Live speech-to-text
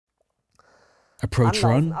Approach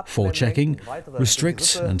run, forechecking,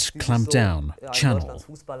 restrict and clamp down, channel.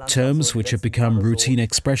 Terms which have become routine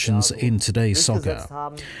expressions in today's soccer.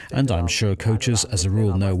 And I'm sure coaches as a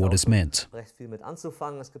rule know what is meant.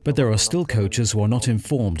 But there are still coaches who are not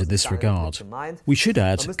informed in this regard. We should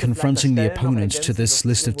add confronting the opponent to this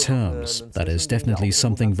list of terms. That is definitely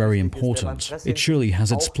something very important. It surely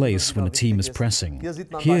has its place when a team is pressing.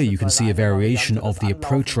 Here you can see a variation of the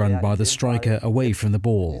approach run by the striker away from the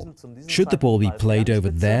ball. Should the ball be played over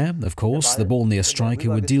there, of course, the ball near striker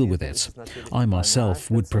would deal with it. I myself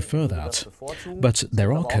would prefer that. But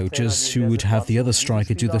there are coaches who would have the other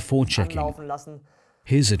striker do the forechecking.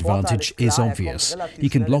 His advantage is obvious. He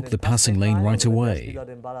can block the passing lane right away.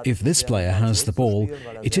 If this player has the ball,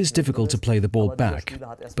 it is difficult to play the ball back.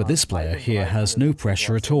 But this player here has no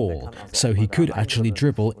pressure at all, so he could actually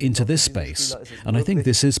dribble into this space. And I think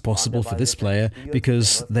this is possible for this player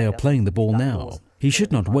because they are playing the ball now. He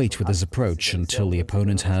should not wait with his approach until the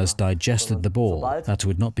opponent has digested the ball. That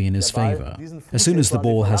would not be in his favor. As soon as the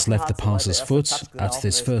ball has left the passer's foot, at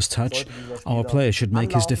this first touch, our player should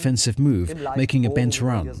make his defensive move, making a bent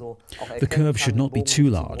run. The curve should not be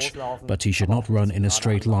too large, but he should not run in a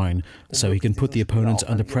straight line, so he can put the opponent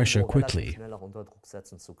under pressure quickly.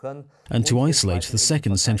 And to isolate the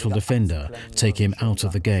second central defender, take him out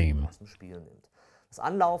of the game.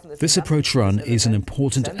 This approach run is an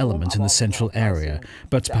important element in the central area,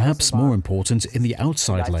 but perhaps more important in the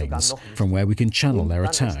outside lanes, from where we can channel their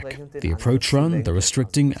attack. The approach run, the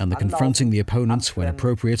restricting and the confronting the opponent when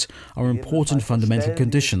appropriate are important fundamental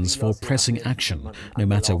conditions for pressing action, no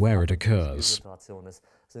matter where it occurs.